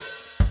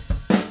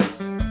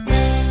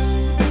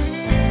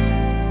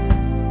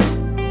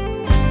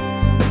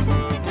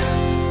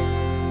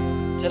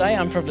today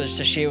I'm privileged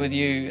to share with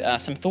you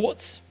some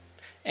thoughts,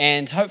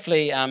 and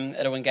hopefully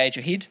it'll engage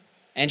your head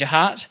and your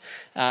heart,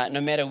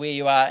 no matter where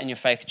you are in your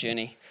faith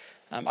journey.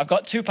 I've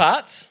got two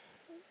parts.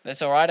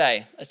 That's all right,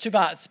 eh? It's two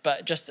parts,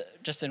 but just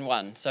in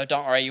one. So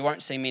don't worry, you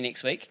won't see me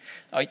next week.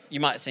 Oh, you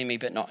might see me,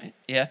 but not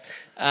here.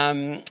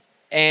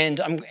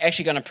 And I'm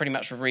actually going to pretty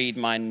much read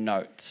my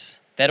notes.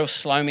 That'll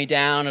slow me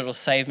down. It'll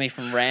save me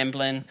from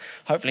rambling.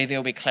 Hopefully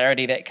there'll be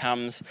clarity that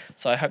comes.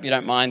 So I hope you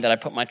don't mind that I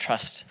put my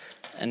trust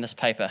in this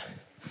paper.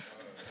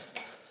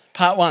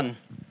 Part one.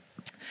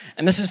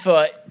 And this is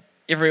for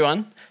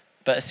everyone,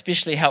 but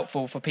especially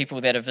helpful for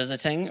people that are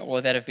visiting or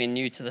that have been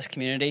new to this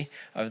community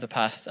over the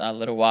past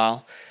little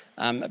while.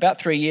 About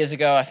 3 years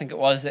ago, I think it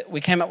was, that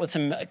we came up with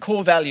some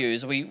core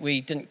values.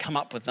 We didn't come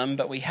up with them,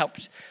 but we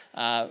helped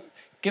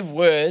give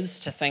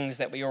words to things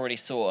that we already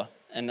saw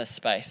in this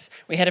space.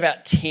 We had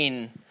about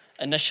 10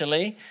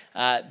 initially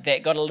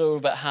that got a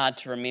little bit hard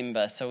to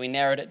remember, so we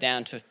narrowed it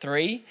down to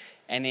 3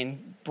 and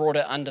then brought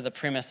it under the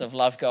premise of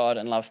love God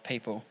and love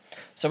people.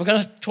 So we're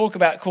going to talk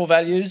about core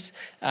values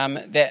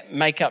that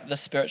make up the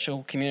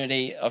spiritual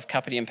community of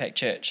Kapiti Impact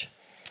Church.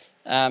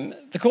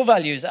 The core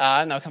values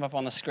are, and they'll come up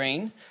on the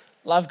screen,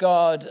 love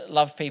God,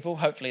 love people.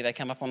 Hopefully they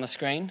come up on the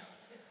screen.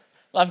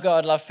 Love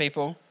God, love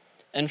people.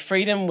 And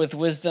freedom with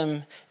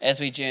wisdom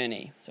as we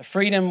journey. So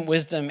freedom,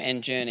 wisdom,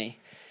 and journey.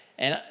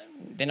 And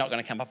they're not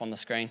going to come up on the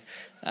screen.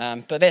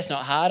 But that's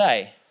not hard,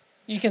 eh?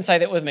 You can say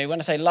that with me. We're going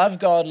to say love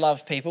God,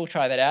 love people.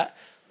 Try that out.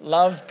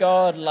 Love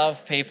God,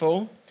 love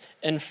people.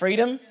 In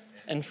freedom,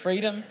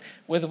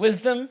 with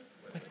wisdom,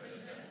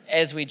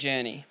 as we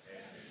journey.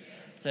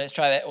 So let's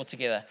try that all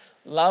together.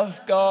 Love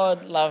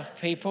God, love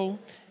people.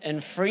 In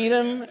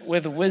freedom,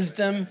 with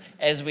wisdom,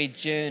 as we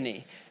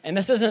journey. And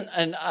this isn't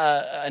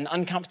an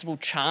uncomfortable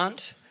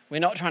chant.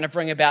 We're not trying to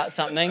bring about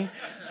something.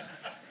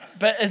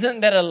 But isn't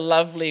that a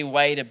lovely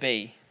way to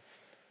be?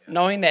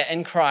 Knowing that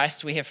in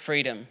Christ we have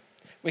freedom.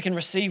 We can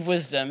receive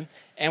wisdom,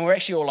 and we're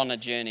actually all on a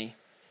journey.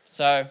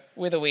 So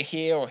whether we're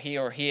here or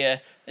here or here,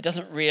 it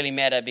doesn't really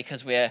matter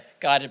because we're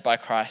guided by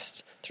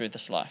Christ through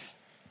this life.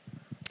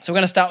 So we're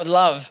going to start with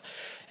love.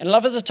 And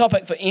love is a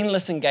topic for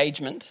endless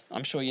engagement.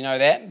 I'm sure you know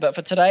that. But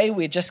for today,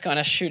 we're just going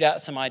to shoot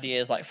out some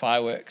ideas like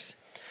fireworks.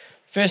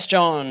 1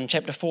 John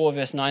chapter 4,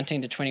 verse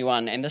 19 to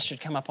 21. And this should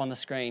come up on the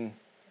screen.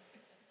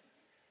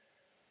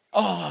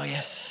 Oh,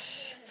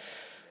 yes.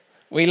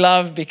 We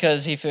love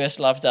because he first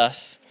loved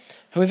us.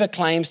 Whoever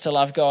claims to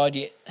love God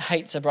yet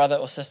hates a brother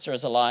or sister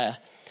is a liar.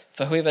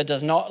 For whoever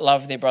does not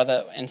love their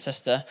brother and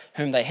sister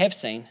whom they have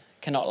seen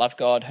cannot love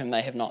God whom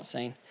they have not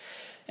seen.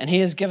 And he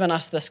has given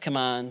us this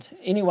command: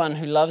 anyone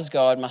who loves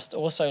God must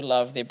also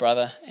love their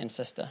brother and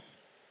sister.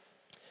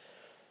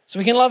 So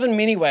we can love in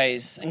many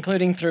ways,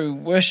 including through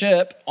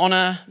worship,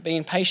 honor,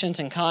 being patient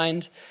and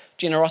kind,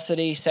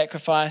 generosity,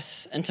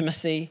 sacrifice,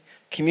 intimacy,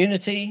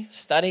 community,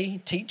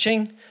 study,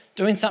 teaching,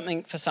 doing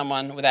something for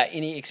someone without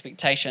any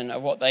expectation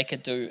of what they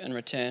could do in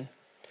return.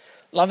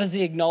 Love is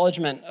the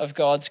acknowledgement of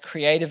God's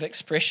creative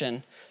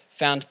expression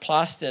found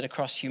plastered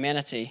across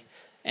humanity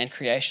and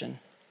creation.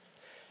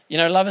 You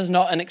know, love is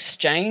not an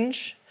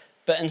exchange,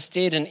 but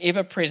instead an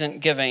ever-present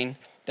giving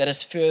that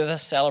is further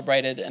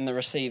celebrated in the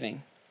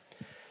receiving.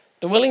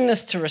 The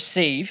willingness to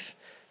receive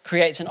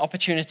creates an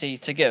opportunity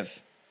to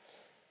give.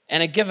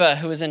 And a giver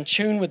who is in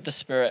tune with the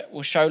Spirit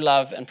will show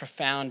love in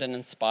profound and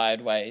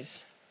inspired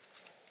ways.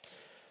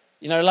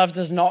 You know, love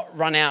does not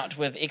run out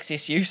with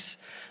excess use,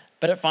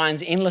 but it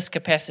finds endless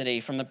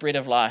capacity from the bread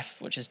of life,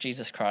 which is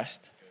Jesus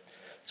Christ.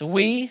 So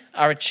we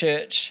are a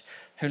church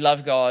who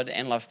love God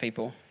and love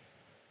people.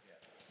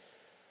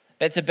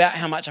 That's about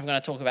how much I'm going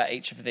to talk about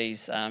each of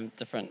these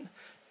different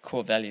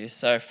core values.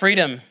 So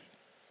freedom.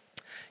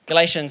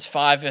 Galatians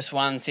 5 verse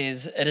 1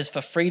 says, "It is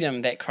for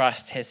freedom that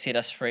Christ has set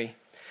us free.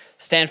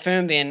 Stand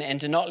firm then, and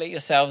do not let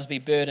yourselves be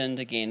burdened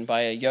again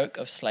by a yoke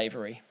of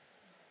slavery."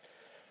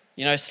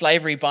 You know,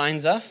 slavery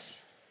binds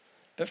us,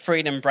 but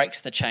freedom breaks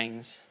the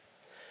chains.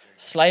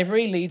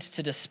 Slavery leads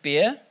to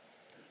despair.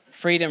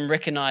 Freedom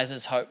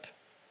recognizes hope.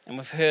 And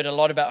we've heard a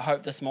lot about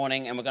hope this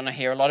morning, and we're going to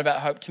hear a lot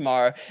about hope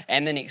tomorrow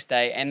and the next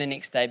day and the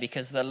next day,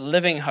 because the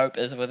living hope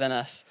is within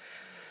us.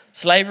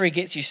 Slavery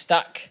gets you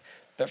stuck,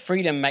 but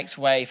freedom makes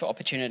way for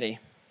opportunity.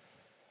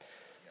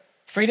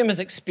 Freedom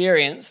is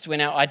experienced when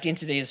our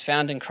identity is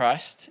found in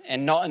Christ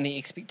and not in the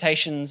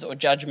expectations or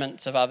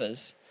judgments of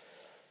others.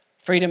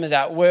 Freedom is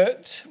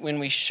outworked when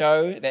we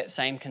show that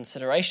same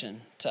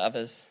consideration to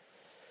others.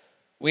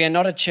 We are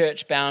not a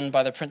church bound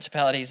by the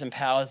principalities and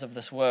powers of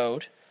this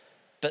world,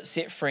 but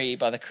set free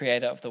by the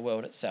creator of the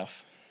world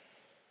itself.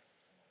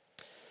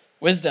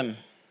 Wisdom.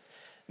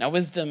 Now,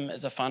 wisdom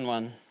is a fun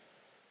one.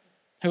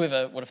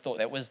 Whoever would have thought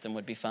that wisdom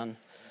would be fun?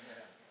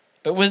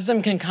 But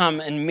wisdom can come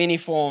in many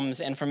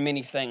forms and from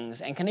many things,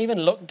 and can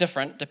even look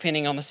different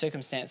depending on the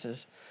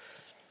circumstances.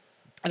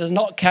 It is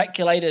not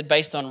calculated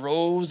based on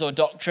rules or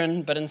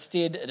doctrine, but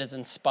instead it is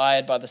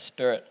inspired by the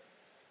Spirit.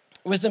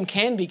 Wisdom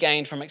can be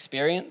gained from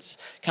experience,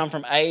 come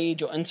from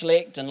age or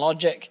intellect and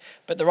logic,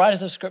 but the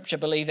writers of Scripture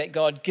believe that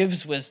God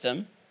gives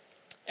wisdom,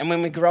 and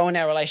when we grow in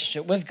our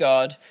relationship with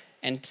God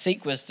and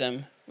seek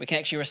wisdom, we can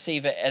actually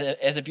receive it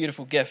as a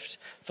beautiful gift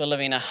for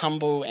living a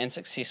humble and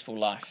successful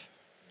life.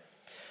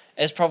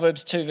 As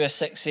Proverbs 2 verse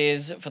 6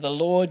 says, "For the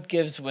Lord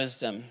gives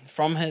wisdom.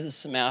 From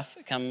his mouth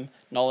come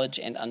knowledge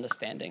and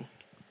understanding."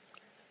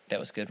 That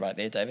was good right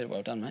there, David.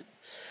 Well done, mate.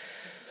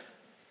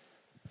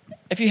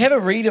 If you have a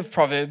read of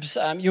Proverbs,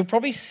 you'll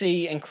probably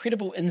see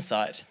incredible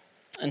insight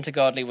into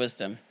godly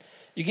wisdom.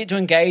 You get to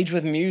engage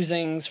with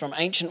musings from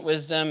ancient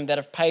wisdom that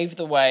have paved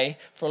the way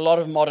for a lot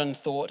of modern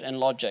thought and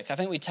logic. I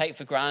think we take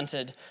for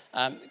granted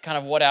kind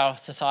of what our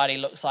society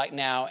looks like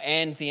now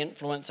and the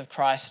influence of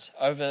Christ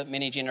over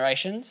many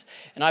generations.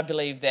 And I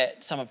believe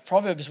that some of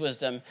Proverbs'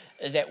 wisdom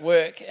is at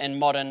work in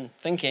modern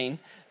thinking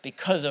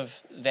because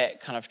of that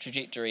kind of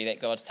trajectory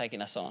that God's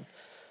taken us on.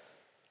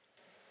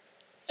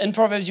 In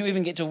Proverbs, you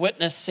even get to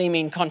witness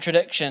seeming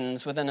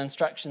contradictions within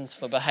instructions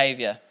for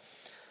behavior.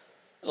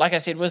 Like I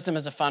said, wisdom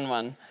is a fun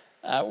one.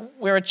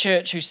 We're a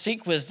church who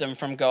seek wisdom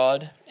from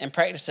God and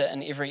practice it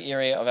in every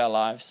area of our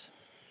lives.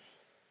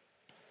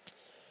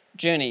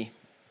 Journey.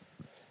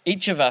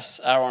 Each of us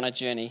are on a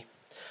journey.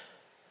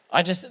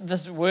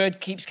 This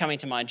word keeps coming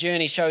to mind.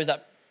 Journey shows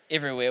up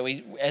everywhere.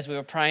 As we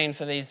were praying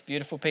for these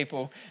beautiful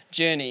people,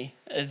 journey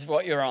is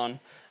what you're on.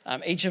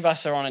 Each of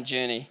us are on a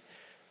journey.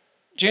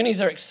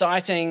 Journeys are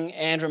exciting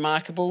and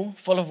remarkable,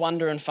 full of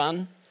wonder and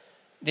fun.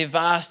 They're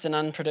vast and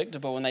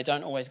unpredictable, and they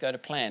don't always go to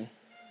plan.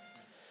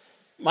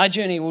 My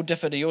journey will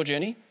differ to your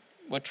journey,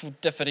 which will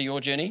differ to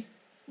your journey,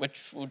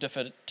 which will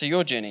differ to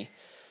your journey.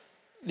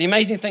 The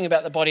amazing thing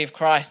about the body of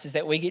Christ is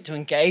that we get to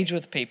engage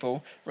with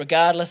people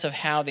regardless of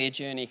how their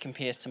journey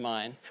compares to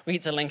mine. We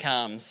get to link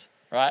arms,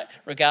 right?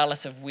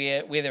 Regardless of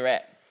where they're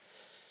at.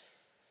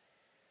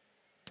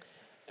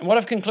 And what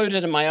I've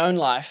concluded in my own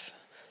life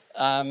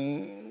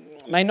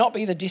may not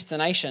be the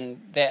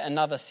destination that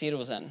another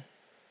settles in.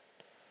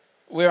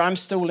 Where I'm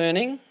still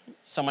learning,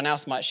 someone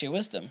else might share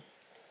wisdom.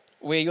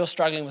 Where you're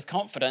struggling with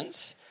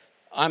confidence,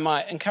 I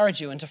might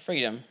encourage you into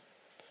freedom.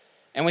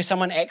 And where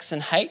someone acts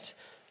in hate,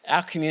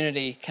 our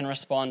community can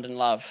respond in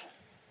love.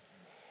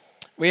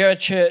 We are a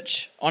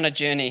church on a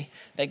journey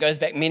that goes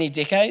back many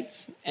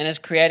decades and is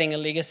creating a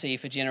legacy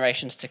for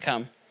generations to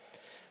come.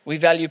 We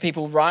value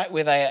people right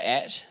where they are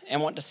at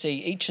and want to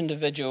see each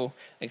individual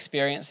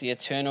experience the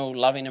eternal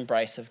loving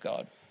embrace of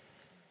God.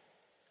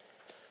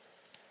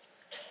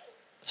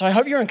 So I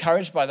hope you're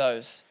encouraged by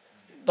those.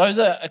 Those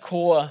are a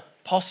core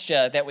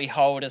posture that we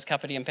hold as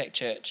Kapiti Impact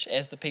Church,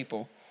 as the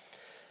people.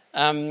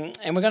 And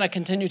we're going to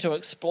continue to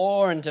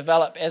explore and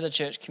develop as a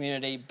church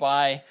community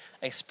by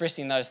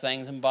expressing those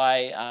things and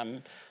by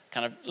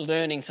kind of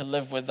learning to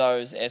live with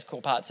those as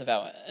core parts of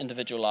our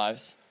individual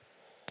lives.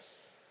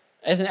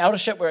 As an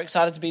eldership, we're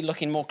excited to be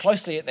looking more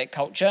closely at that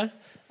culture,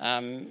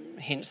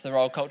 hence the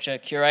role culture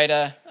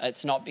curator.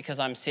 It's not because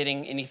I'm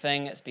setting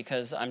anything, it's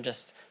because I'm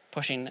just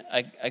pushing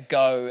a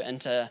go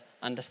into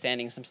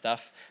understanding some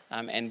stuff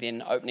and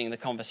then opening the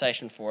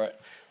conversation for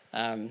it.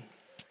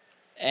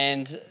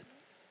 And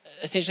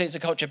essentially it's a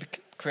culture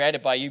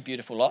created by you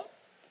beautiful lot.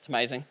 It's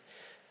amazing.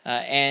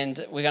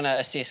 And we're going to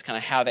assess kind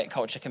of how that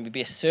culture can be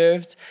best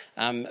served,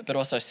 but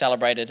also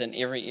celebrated in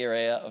every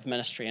area of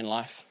ministry and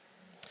life.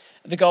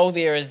 The goal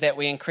there is that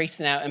we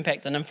increase in our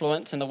impact and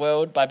influence in the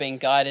world by being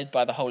guided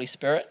by the Holy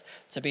Spirit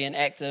to be an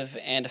active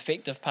and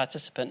effective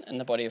participant in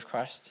the body of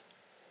Christ.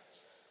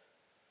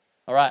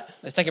 All right,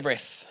 let's take a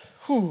breath.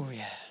 Whew,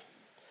 yeah.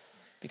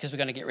 Because we're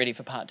going to get ready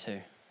for part 2.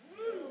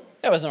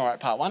 That was an all right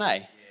part 1,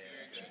 eh?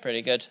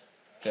 Pretty good.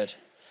 Good.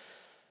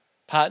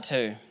 Part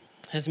 2.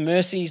 His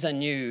mercies are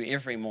new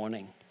every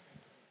morning.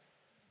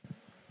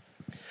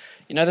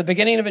 You know, the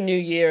beginning of a new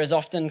year is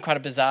often quite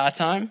a bizarre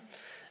time.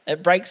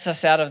 It breaks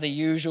us out of the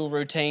usual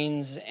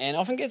routines and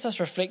often gets us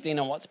reflecting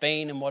on what's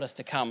been and what is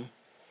to come.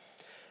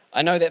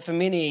 I know that for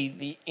many,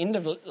 the end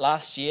of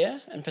last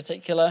year in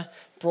particular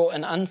brought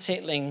an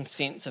unsettling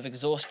sense of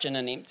exhaustion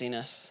and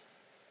emptiness,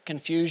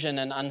 confusion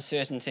and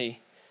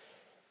uncertainty.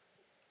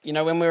 You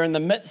know, when we're in the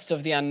midst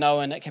of the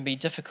unknown, it can be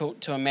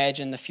difficult to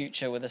imagine the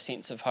future with a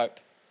sense of hope.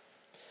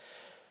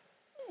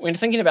 When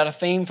thinking about a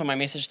theme for my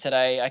message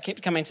today, I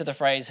kept coming to the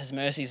phrase, His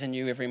mercies are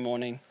new every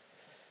morning.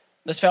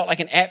 This felt like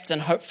an apt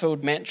and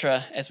hope-filled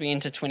mantra as we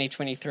enter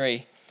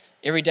 2023.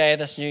 Every day of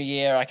this new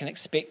year, I can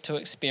expect to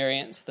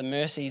experience the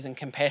mercies and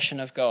compassion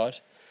of God.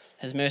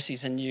 His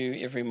mercies are new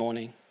every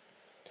morning.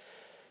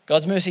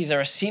 God's mercies are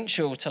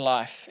essential to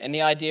life, and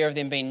the idea of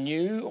them being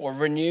new or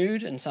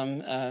renewed in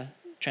some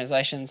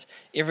translations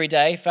every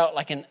day felt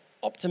like an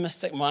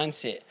optimistic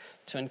mindset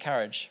to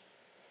encourage.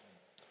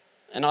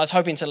 And I was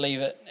hoping to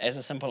leave it as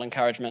a simple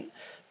encouragement,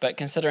 but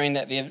considering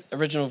that the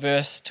original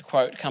verse to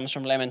quote comes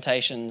from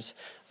Lamentations,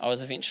 I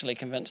was eventually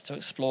convinced to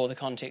explore the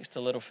context a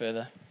little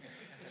further.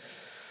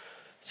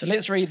 So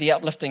let's read the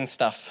uplifting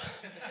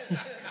stuff.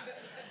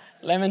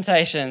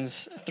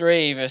 Lamentations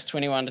 3, verse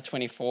 21 to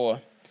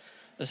 24.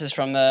 This is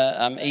from the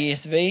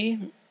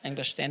ESV,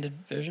 English Standard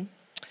Version.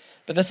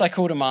 But this I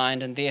call to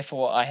mind, and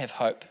therefore I have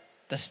hope.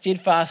 The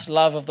steadfast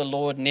love of the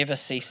Lord never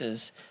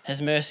ceases.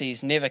 His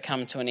mercies never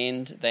come to an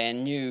end. They are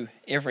new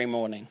every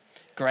morning.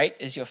 Great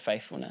is your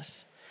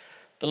faithfulness.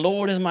 The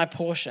Lord is my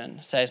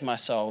portion, says my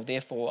soul,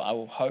 therefore I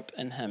will hope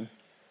in him.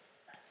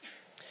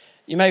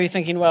 You may be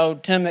thinking, well,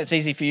 Tim, that's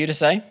easy for you to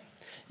say.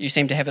 You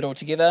seem to have it all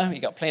together.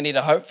 You've got plenty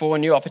to hope for,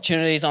 new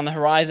opportunities on the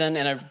horizon,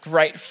 and a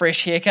great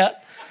fresh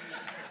haircut,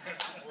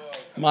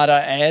 might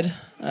I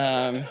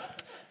add.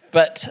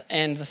 But,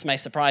 and this may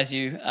surprise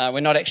you, we're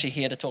not actually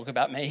here to talk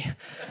about me.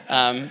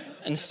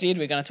 Instead,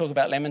 we're going to talk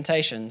about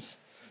Lamentations.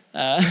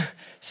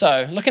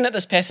 So, looking at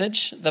this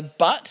passage, the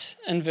but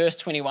in verse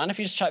 21, if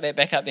you just chuck that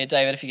back up there,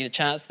 David, if you get a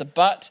chance, the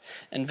but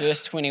in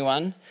verse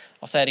 21,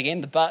 I'll say it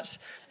again, the but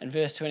in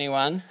verse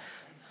 21,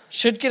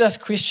 should get us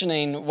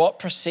questioning what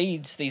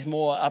precedes these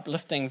more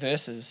uplifting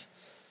verses.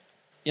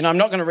 You know, I'm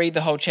not going to read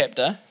the whole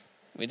chapter.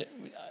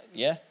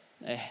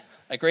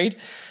 Agreed.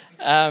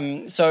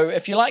 So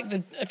if you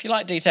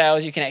like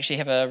details, you can actually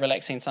have a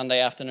relaxing Sunday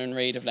afternoon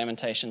read of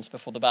Lamentations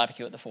before the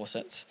barbecue at the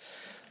Fawcett's.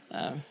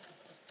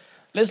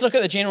 Let's look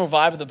at the general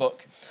vibe of the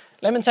book.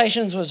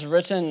 Lamentations was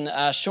written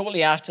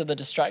shortly after the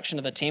destruction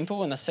of the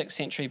temple in the 6th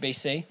century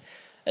BC.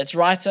 Its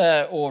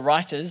writer or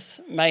writers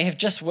may have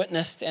just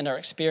witnessed and are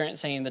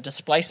experiencing the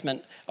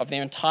displacement of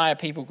their entire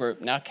people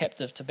group, now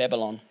captive to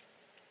Babylon.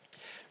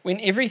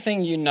 When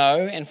everything you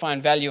know and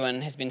find value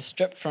in has been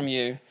stripped from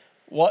you,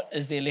 what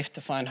is there left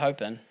to find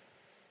hope in?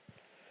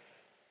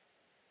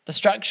 The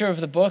structure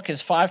of the book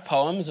is 5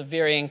 poems of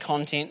varying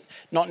content,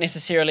 not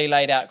necessarily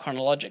laid out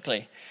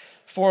chronologically.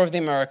 4 of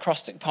them are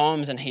acrostic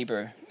poems in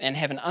Hebrew and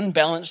have an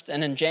unbalanced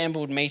and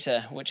enjambled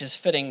meter, which is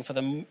fitting for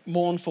the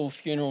mournful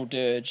funeral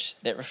dirge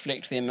that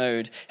reflect their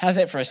mood. How's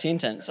that for a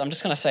sentence? I'm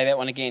just going to say that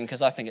one again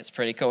because I think it's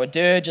pretty cool. A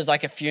dirge is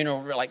like a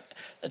funeral, like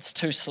it's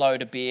too slow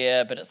to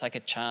bear, but it's like a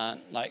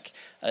chant, like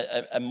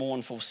a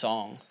mournful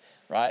song,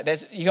 right?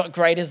 You got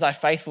Great is Thy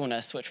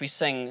Faithfulness, which we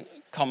sing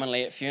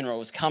commonly at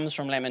funerals, comes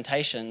from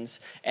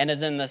Lamentations and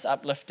is in this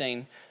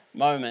uplifting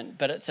moment,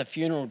 but it's a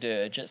funeral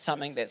dirge. It's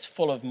something that's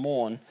full of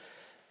mourn,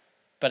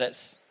 but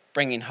it's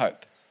bringing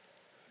hope.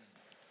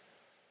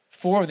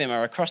 4 of them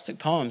are acrostic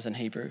poems in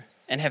Hebrew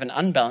and have an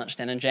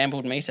unbalanced and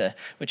enjambled meter,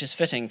 which is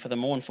fitting for the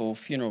mournful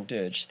funeral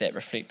dirge that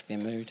reflect their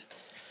mood.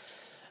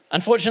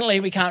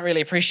 Unfortunately, we can't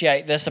really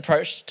appreciate this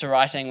approach to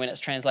writing when it's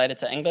translated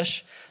to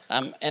English.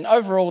 And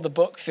overall, the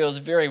book feels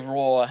very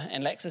raw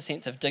and lacks a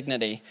sense of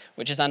dignity,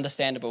 which is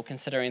understandable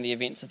considering the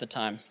events of the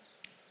time.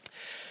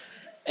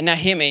 And now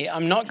hear me,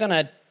 I'm not going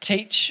to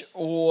teach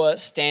or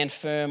stand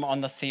firm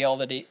on the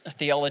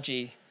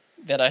theology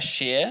that I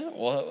share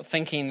or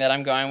thinking that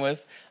I'm going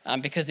with,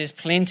 because there's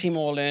plenty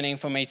more learning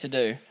for me to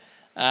do.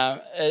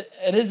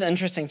 It is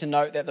interesting to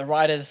note that the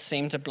writers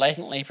seem to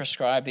blatantly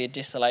prescribe their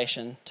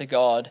desolation to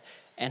God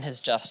and his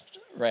just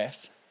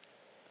wrath.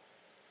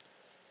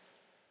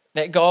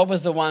 That God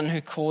was the one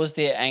who caused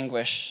their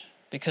anguish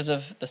because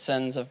of the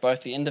sins of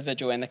both the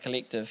individual and the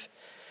collective.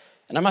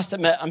 And I must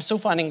admit, I'm still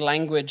finding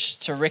language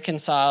to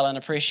reconcile and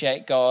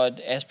appreciate God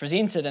as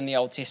presented in the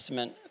Old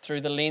Testament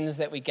through the lens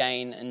that we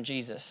gain in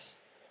Jesus.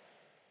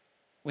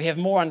 We have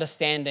more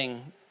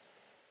understanding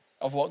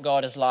of what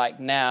God is like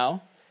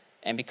now,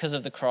 and because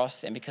of the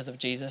cross and because of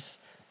Jesus,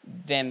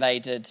 than they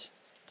did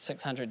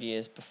 600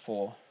 years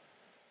before.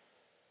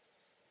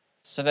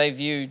 So they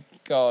viewed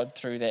God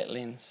through that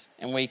lens,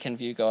 and we can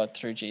view God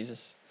through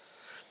Jesus.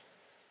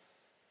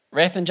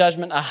 Wrath and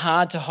judgment are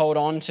hard to hold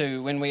on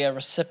to when we are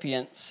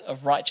recipients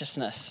of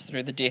righteousness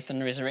through the death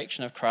and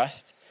resurrection of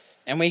Christ,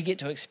 and we get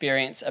to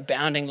experience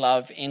abounding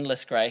love,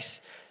 endless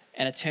grace,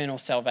 and eternal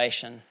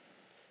salvation.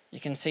 You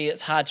can see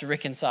it's hard to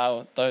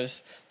reconcile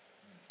those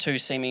two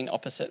seeming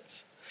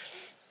opposites.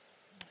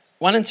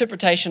 One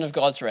interpretation of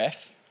God's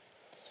wrath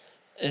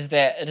is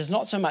that it is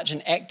not so much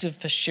an active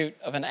pursuit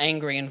of an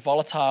angry and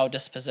volatile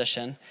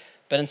disposition,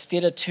 but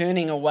instead a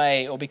turning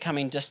away or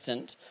becoming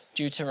distant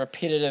due to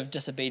repetitive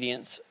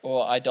disobedience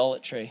or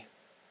idolatry.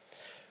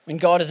 When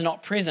God is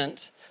not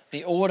present,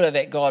 the order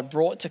that God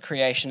brought to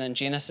creation in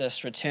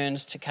Genesis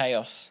returns to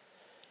chaos,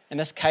 and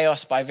this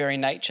chaos by very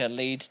nature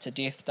leads to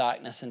death,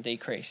 darkness, and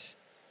decrease.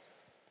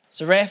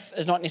 So wrath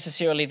is not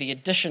necessarily the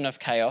addition of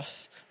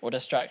chaos or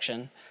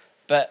destruction,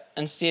 but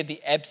instead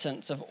the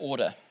absence of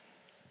order.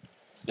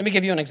 Let me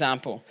give you an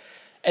example.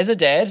 As a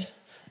dad,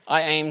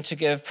 I aim to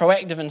give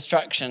proactive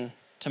instruction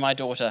to my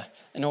daughter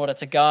in order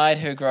to guide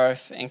her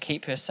growth and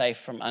keep her safe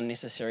from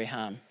unnecessary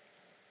harm.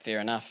 Fair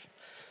enough.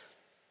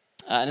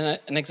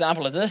 An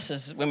example of this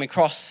is when we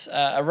cross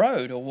a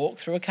road or walk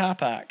through a car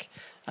park.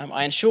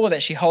 I ensure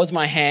that she holds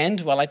my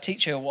hand while I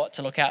teach her what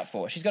to look out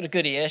for. She's got a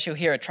good ear. She'll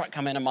hear a truck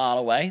come in a mile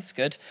away. It's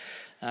good.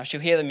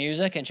 She'll hear the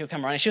music and she'll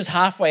come running. She was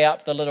halfway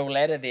up the little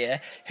ladder there,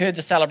 heard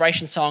the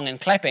celebration song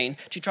and clapping.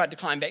 She tried to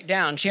climb back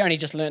down. She only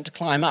just learned to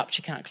climb up.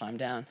 She can't climb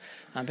down.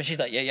 But she's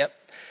like, yep.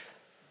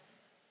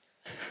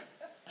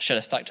 I should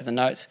have stuck to the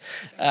notes.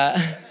 So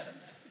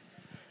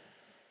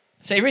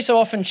every so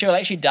often she'll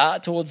actually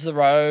dart towards the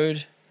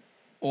road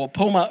or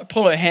pull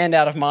her hand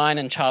out of mine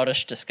in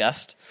childish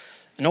disgust.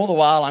 And all the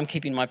while, I'm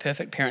keeping my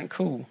perfect parent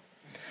cool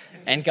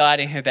and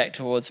guiding her back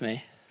towards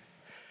me.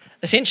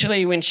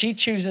 Essentially, when she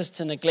chooses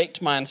to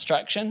neglect my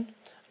instruction,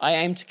 I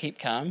aim to keep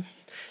calm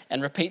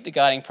and repeat the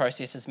guiding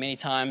process as many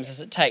times as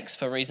it takes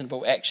for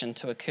reasonable action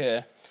to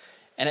occur.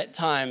 And at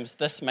times,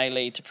 this may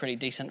lead to pretty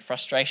decent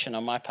frustration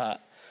on my part,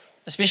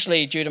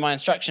 especially due to my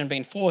instruction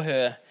being for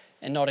her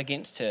and not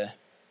against her.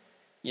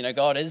 You know,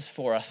 God is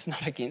for us,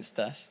 not against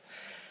us.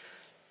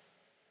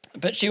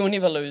 But she will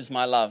never lose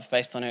my love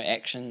based on her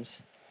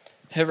actions.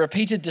 Her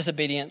repeated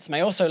disobedience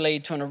may also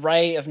lead to an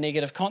array of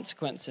negative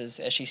consequences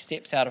as she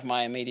steps out of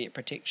my immediate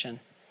protection.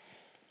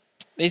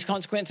 These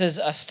consequences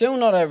are still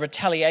not a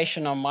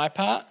retaliation on my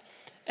part,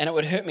 and it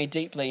would hurt me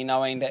deeply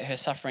knowing that her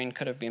suffering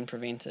could have been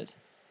prevented.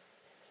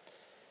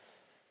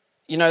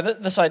 You know,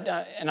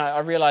 I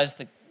realised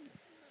that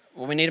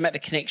we need to make the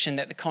connection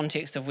that the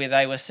context of where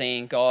they were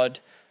seeing God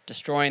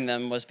destroying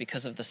them was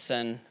because of the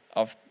sin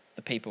of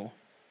the people,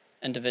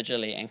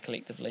 individually and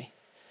collectively.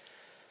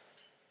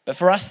 But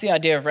for us, the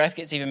idea of wrath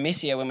gets even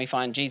messier when we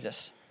find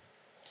Jesus.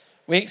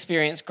 We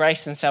experience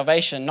grace and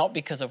salvation not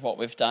because of what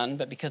we've done,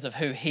 but because of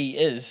who he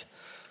is.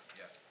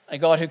 A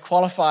God who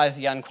qualifies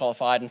the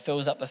unqualified and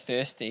fills up the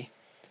thirsty.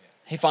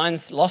 He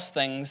finds the lost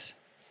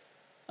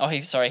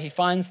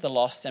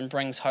and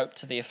brings hope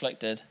to the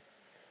afflicted.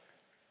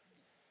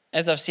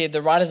 As I've said,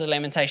 the writers of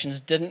Lamentations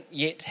didn't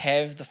yet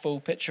have the full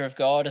picture of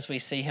God as we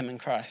see him in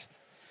Christ.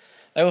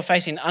 They were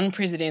facing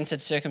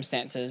unprecedented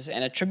circumstances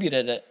and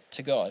attributed it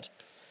to God.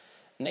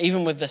 And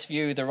even with this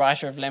view, the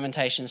writer of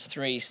Lamentations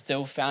 3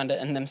 still found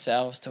it in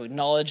themselves to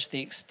acknowledge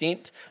the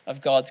extent of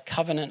God's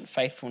covenant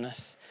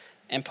faithfulness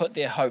and put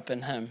their hope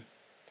in him.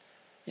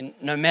 And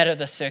no matter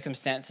the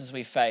circumstances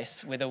we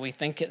face, whether we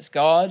think it's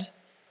God,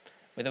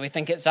 whether we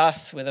think it's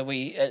us, whether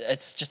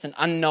it's just an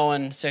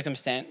unknown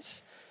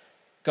circumstance,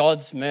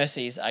 God's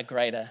mercies are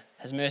greater.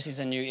 His mercies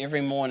are new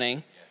every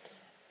morning,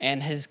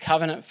 and his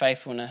covenant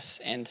faithfulness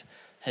and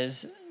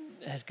his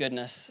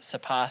goodness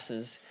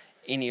surpasses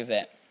any of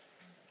that.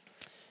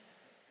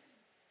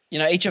 You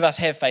know, each of us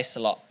have faced a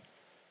lot.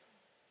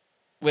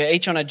 We're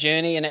each on a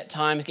journey and at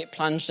times get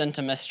plunged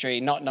into mystery,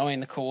 not knowing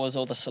the cause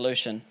or the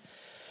solution.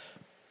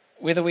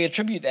 Whether we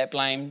attribute that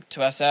blame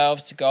to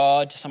ourselves, to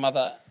God, to some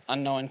other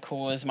unknown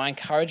cause, my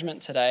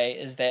encouragement today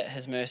is that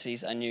his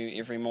mercies are new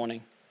every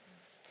morning.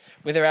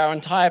 Whether our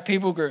entire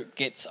people group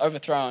gets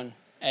overthrown,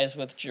 as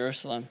with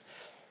Jerusalem,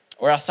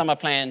 or our summer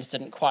plans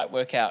didn't quite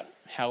work out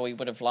how we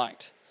would have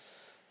liked,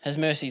 his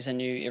mercies are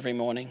new every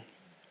morning.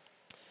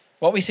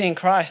 What we see in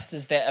Christ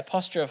is that a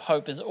posture of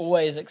hope is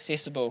always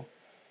accessible.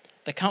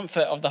 The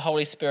comfort of the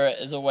Holy Spirit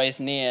is always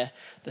near.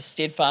 The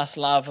steadfast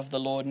love of the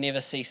Lord never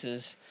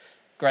ceases.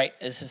 Great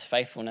is his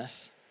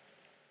faithfulness.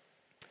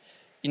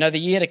 You know, the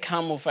year to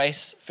come will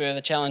face further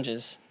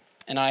challenges,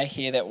 and I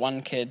hear that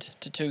 1 kid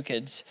to 2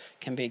 kids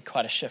can be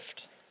quite a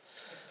shift.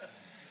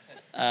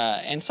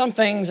 And some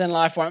things in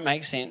life won't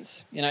make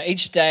sense. You know,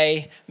 each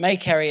day may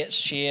carry its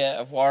share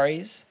of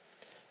worries,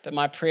 but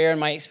my prayer and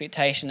my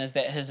expectation is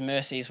that his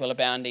mercies will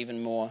abound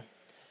even more.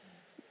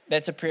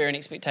 That's a prayer and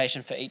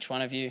expectation for each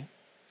one of you,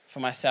 for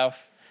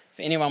myself,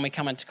 for anyone we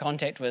come into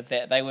contact with,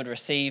 that they would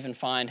receive and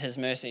find his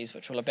mercies,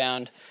 which will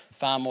abound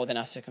far more than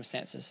our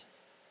circumstances.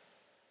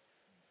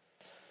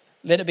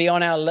 Let it be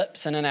on our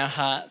lips and in our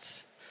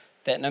hearts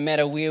that no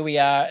matter where we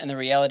are in the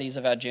realities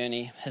of our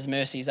journey, his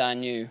mercies are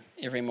new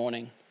every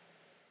morning.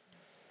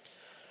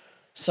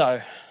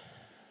 So,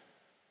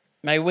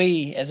 may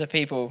we as a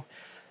people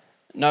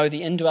know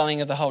the indwelling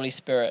of the Holy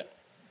Spirit,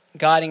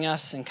 guiding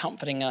us and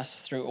comforting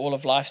us through all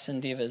of life's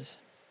endeavours.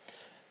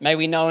 May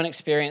we know and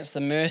experience the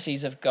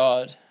mercies of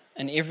God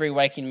in every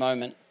waking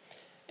moment.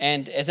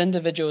 And as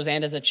individuals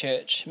and as a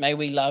church, may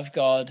we love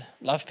God,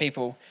 love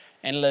people,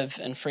 and live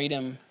in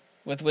freedom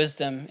with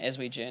wisdom as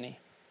we journey.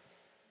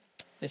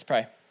 Let's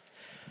pray.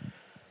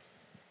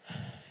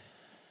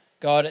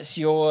 God, it's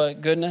your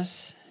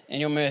goodness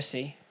and your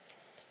mercy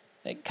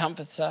that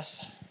comforts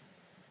us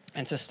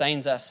and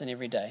sustains us in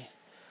every day.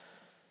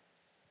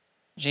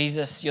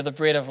 Jesus, you're the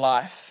bread of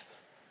life.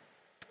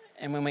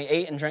 And when we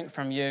eat and drink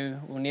from you,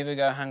 we'll never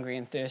go hungry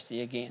and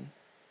thirsty again.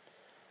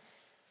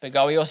 But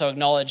God, we also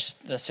acknowledge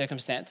the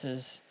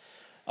circumstances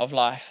of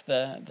life,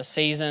 the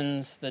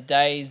seasons, the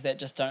days that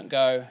just don't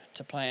go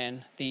to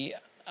plan, the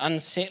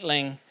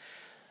unsettling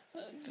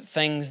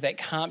things that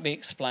can't be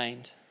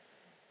explained.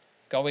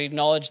 God, we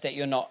acknowledge that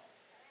you're not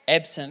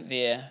absent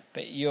there,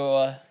 but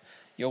you're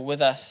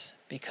with us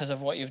because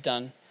of what you've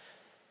done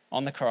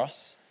on the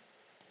cross.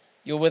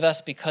 You're with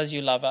us because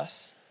you love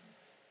us.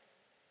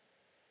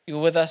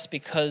 You're with us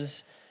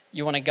because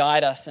you want to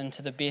guide us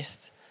into the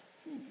best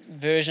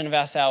version of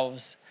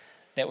ourselves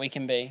that we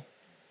can be.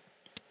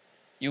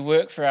 You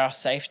work for our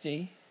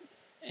safety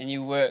and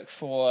you work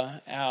for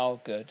our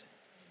good.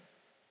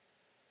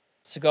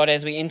 So God,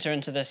 as we enter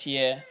into this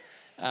year,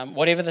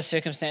 whatever the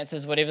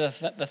circumstances, whatever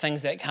the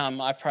things that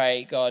come, I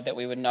pray, God, that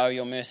we would know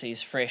your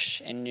mercies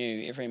fresh and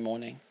new every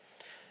morning.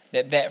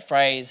 That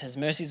phrase, his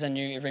mercies are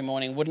new every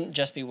morning, wouldn't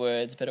just be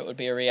words, but it would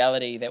be a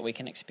reality that we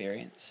can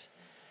experience.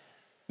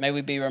 May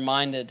we be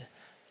reminded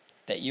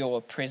that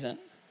you're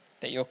present,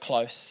 that you're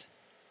close,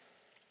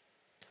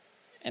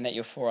 and that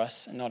you're for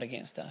us and not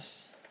against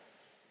us.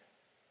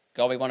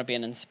 God, we want to be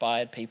an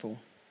inspired people.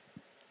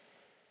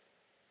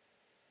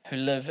 who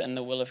live in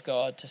the will of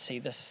God to see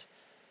this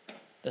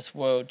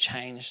world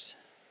changed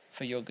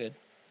for your good.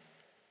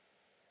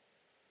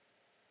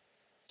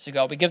 So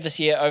God, we give this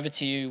year over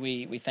to you.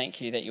 We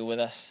thank you that you're with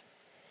us.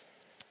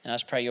 And I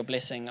just pray your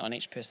blessing on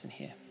each person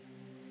here.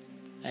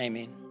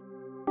 Amen.